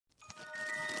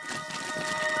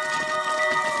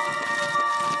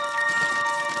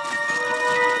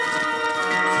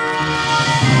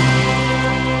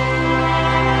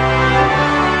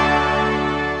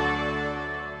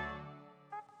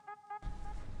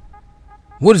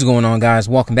What is going on, guys?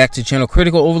 Welcome back to the channel.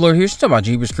 Critical Overlord here. Talking about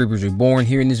Jeepers Creepers Reborn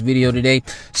here in this video today.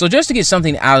 So just to get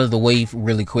something out of the way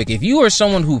really quick, if you are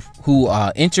someone who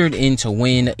entered in to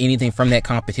win anything from that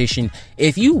competition,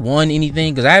 if you won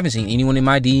anything, because I haven't seen anyone in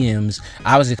my DMs,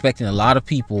 I was expecting a lot of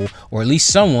people, or at least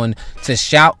someone, to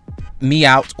shout me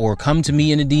out or come to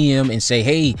me in a DM and say,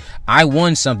 hey, I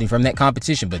won something from that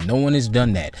competition, but no one has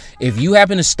done that. If you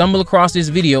happen to stumble across this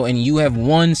video and you have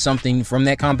won something from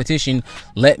that competition,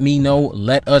 let me know,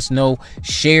 let us know.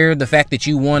 Share the fact that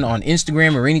you won on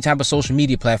Instagram or any type of social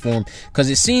media platform,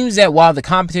 because it seems that while the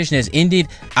competition has ended,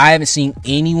 I haven't seen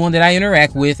anyone that I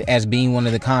interact with as being one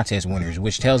of the contest winners,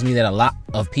 which tells me that a lot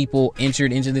of people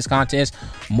entered into this contest,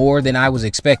 more than I was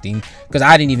expecting, because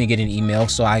I didn't even get an email,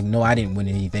 so I know I didn't win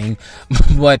anything.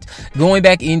 But going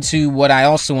back into what I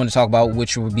also want to talk about,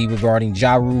 which would be regarding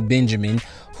Jaru Benjamin,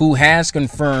 who has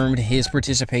confirmed his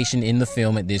participation in the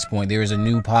film at this point. There is a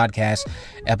new podcast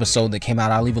episode that came out.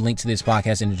 I'll leave a link to this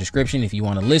podcast in the description if you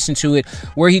want to listen to it,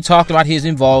 where he talked about his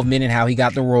involvement and how he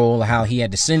got the role, how he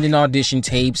had to send in audition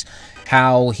tapes,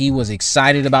 how he was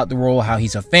excited about the role, how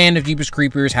he's a fan of Jeepers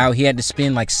Creepers, how he had to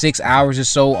spend like 6 hours or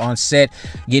so on set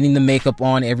getting the makeup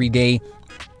on every day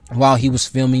while he was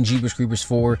filming Jeepers Creepers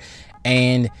 4.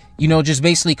 And, you know, just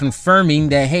basically confirming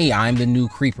that, hey, I'm the new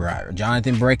Creeper.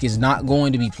 Jonathan Breck is not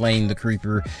going to be playing the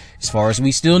Creeper as far as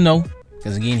we still know.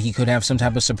 Because, again, he could have some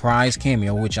type of surprise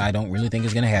cameo, which I don't really think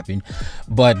is going to happen.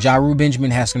 But Jaru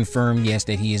Benjamin has confirmed, yes,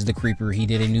 that he is the Creeper. He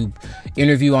did a new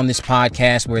interview on this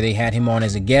podcast where they had him on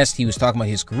as a guest. He was talking about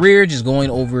his career, just going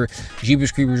over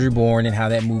Jeepers Creepers Reborn and how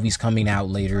that movie's coming out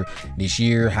later this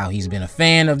year, how he's been a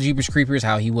fan of Jeepers Creepers,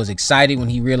 how he was excited when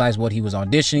he realized what he was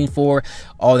auditioning for,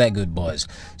 all that good buzz.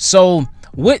 So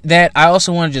with that, I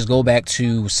also want to just go back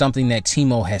to something that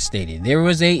Timo has stated. There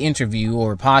was a interview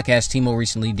or a podcast Timo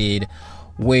recently did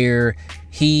where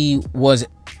he was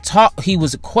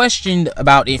questioned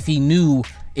about if he knew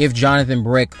if Jonathan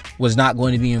Breck was not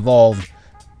going to be involved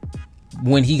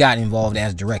when he got involved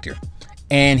as director.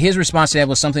 And his response to that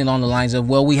was something along the lines of,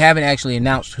 well, we haven't actually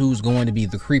announced who's going to be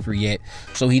the Creeper yet,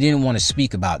 so he didn't want to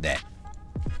speak about that.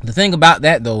 The thing about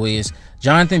that, though, is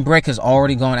Jonathan Breck has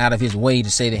already gone out of his way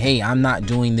to say that, hey, I'm not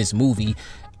doing this movie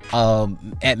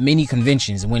at many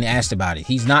conventions when asked about it.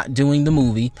 He's not doing the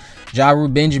movie.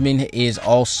 Jaru Benjamin is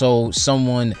also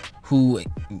someone who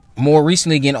more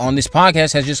recently, again, on this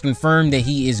podcast has just confirmed that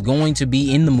he is going to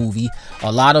be in the movie.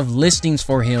 A lot of listings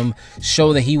for him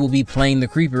show that he will be playing the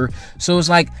Creeper. So it's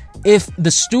like, if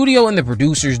the studio and the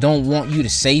producers don't want you to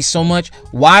say so much,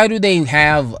 why do they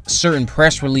have certain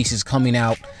press releases coming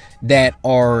out that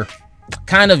are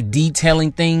kind of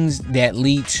detailing things that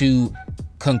lead to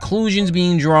conclusions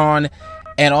being drawn?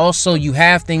 And also you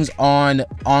have things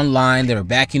online that are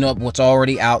backing up what's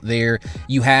already out there.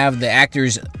 You have the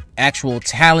actors' actual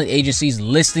talent agencies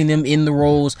listing them in the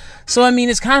roles. So I mean,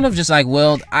 it's kind of just like,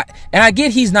 well, I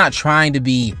get he's not trying to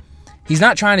be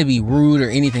rude or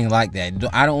anything like that.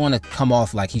 I don't want to come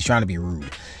off like he's trying to be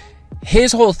rude.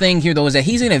 His whole thing here, though, is that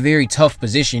he's in a very tough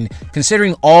position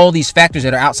considering all these factors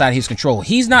that are outside his control.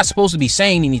 He's not supposed to be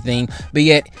saying anything, but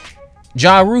yet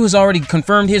Jaru has already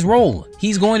confirmed his role.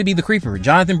 He's going to be the Creeper.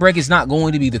 Jonathan Breck is not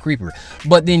going to be the Creeper.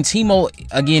 But then Timo,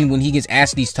 again, when he gets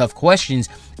asked these tough questions,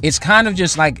 it's kind of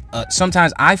just like,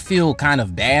 sometimes I feel kind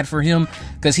of bad for him,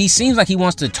 because he seems like he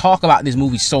wants to talk about this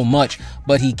movie so much,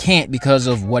 but he can't because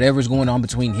of whatever's going on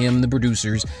between him and the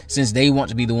producers, since they want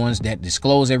to be the ones that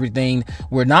disclose everything.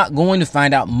 We're not going to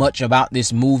find out much about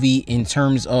this movie in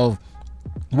terms of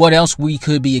what else we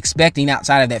could be expecting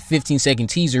outside of that 15-second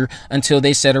teaser until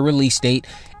they set a release date.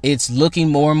 It's looking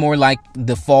more and more like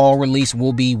the fall release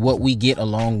will be what we get,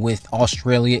 along with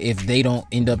Australia, if they don't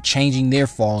end up changing their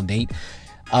fall date.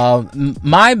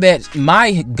 My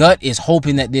gut is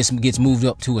hoping that this gets moved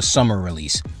up to a summer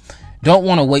release. Don't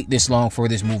want to wait this long for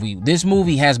this movie. This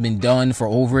movie has been done for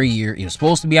over a year. It was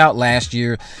supposed to be out last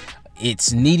year.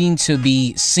 It's needing to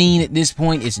be seen at this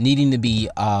point. It's needing to be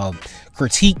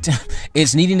critiqued.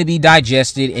 It's needing to be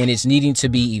digested, and it's needing to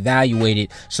be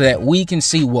evaluated so that we can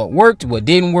see what worked, what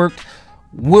didn't work.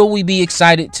 Will we be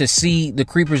excited to see the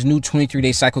Creeper's new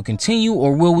 23-day cycle continue,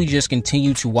 or will we just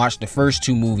continue to watch the first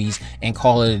two movies and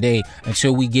call it a day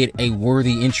until we get a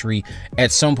worthy entry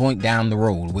at some point down the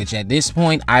road? Which at this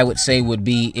point I would say would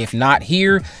be, if not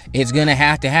here, it's gonna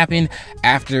have to happen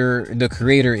after the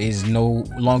creator is no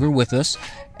longer with us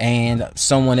and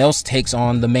someone else takes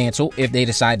on the mantle, if they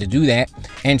decide to do that,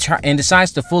 and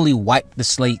decides to fully wipe the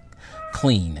slate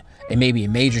clean. And maybe a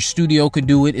major studio could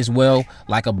do it as well,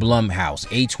 like a Blumhouse,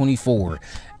 A24,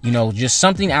 you know, just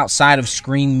something outside of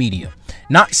screen media.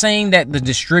 Not saying that the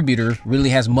distributor really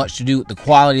has much to do with the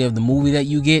quality of the movie that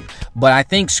you get, but I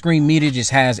think Screen Media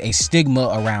just has a stigma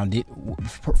around it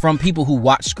from people who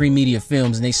watch Screen Media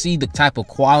films, and they see the type of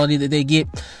quality that they get.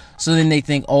 So then they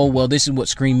think, oh, well, this is what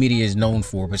Screen Media is known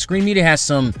for. But Screen Media has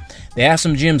some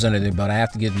gems under their belt. I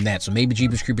have to give them that. So maybe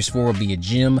Jeepers Creepers 4 will be a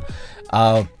gem.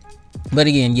 But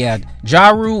again, yeah,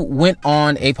 Ja Rule went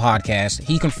on a podcast.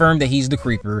 He confirmed that he's the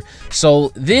creeper.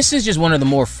 So this is just one of the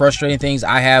more frustrating things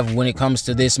I have when it comes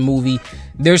to this movie.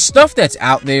 There's stuff that's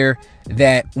out there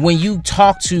that when you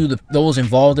talk to those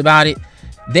involved about it,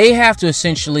 they have to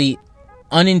essentially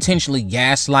unintentionally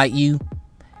gaslight you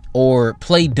or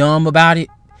play dumb about it.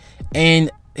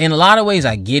 And in a lot of ways,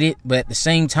 I get it. But at the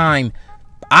same time,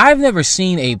 I've never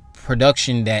seen a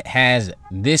production that has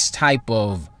this type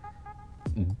of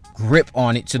grip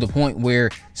on it to the point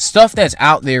where stuff that's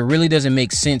out there really doesn't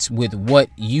make sense with what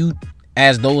you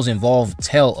as those involved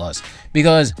tell us.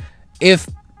 Because if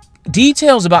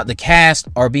details about the cast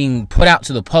are being put out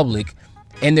to the public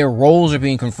and their roles are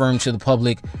being confirmed to the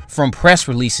public from press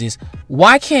releases,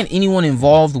 why can't anyone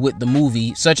involved with the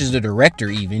movie, such as the director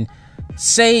even,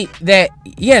 say that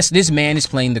yes, this man is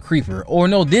playing the creeper, or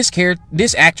no, this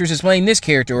actress is playing this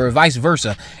character, or vice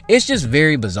versa? It's just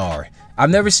very bizarre. I've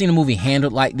never seen a movie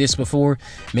handled like this before.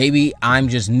 Maybe I'm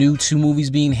just new to movies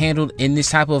being handled in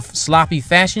this type of sloppy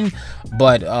fashion,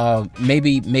 but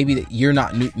maybe you're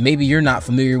not new, maybe you're not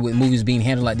familiar with movies being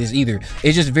handled like this either.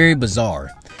 It's just very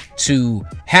bizarre to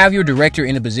have your director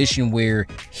in a position where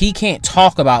he can't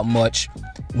talk about much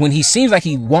when he seems like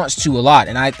he wants to a lot.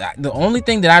 And the only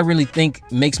thing that I really think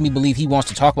makes me believe he wants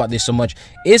to talk about this so much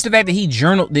is the fact that he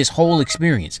journaled this whole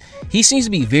experience. He seems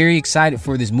to be very excited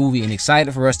for this movie and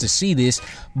excited for us to see this,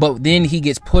 but then he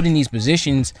gets put in these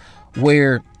positions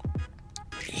where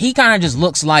he kind of just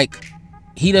looks like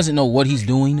he doesn't know what he's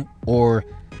doing, or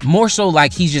more so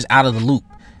like he's just out of the loop.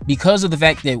 Because of the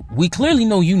fact that we clearly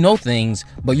know you know things,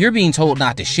 but you're being told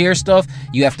not to share stuff.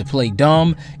 You have to play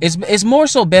dumb. It's more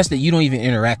so best that you don't even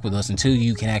interact with us until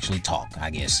you can actually talk, I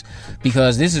guess.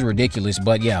 Because this is ridiculous.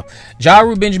 But yeah, Ja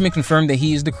Rule Benjamin confirmed that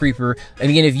he is the creeper.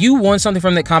 And again, if you won something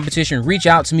from that competition, reach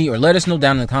out to me or let us know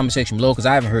down in the comment section below, because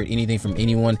I haven't heard anything from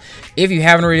anyone. If you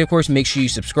haven't already, of course, make sure you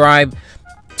subscribe.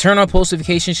 Turn on post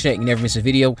notifications so that you never miss a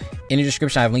video. In the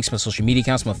description, I have links to my social media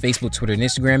accounts, my Facebook, Twitter, and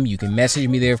Instagram. You can message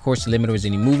me there, of course, to let me know if there's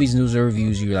any movies, news, or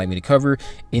reviews you would like me to cover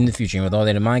in the future. And with all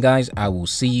that in mind, guys, I will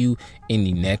see you in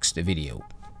the next video.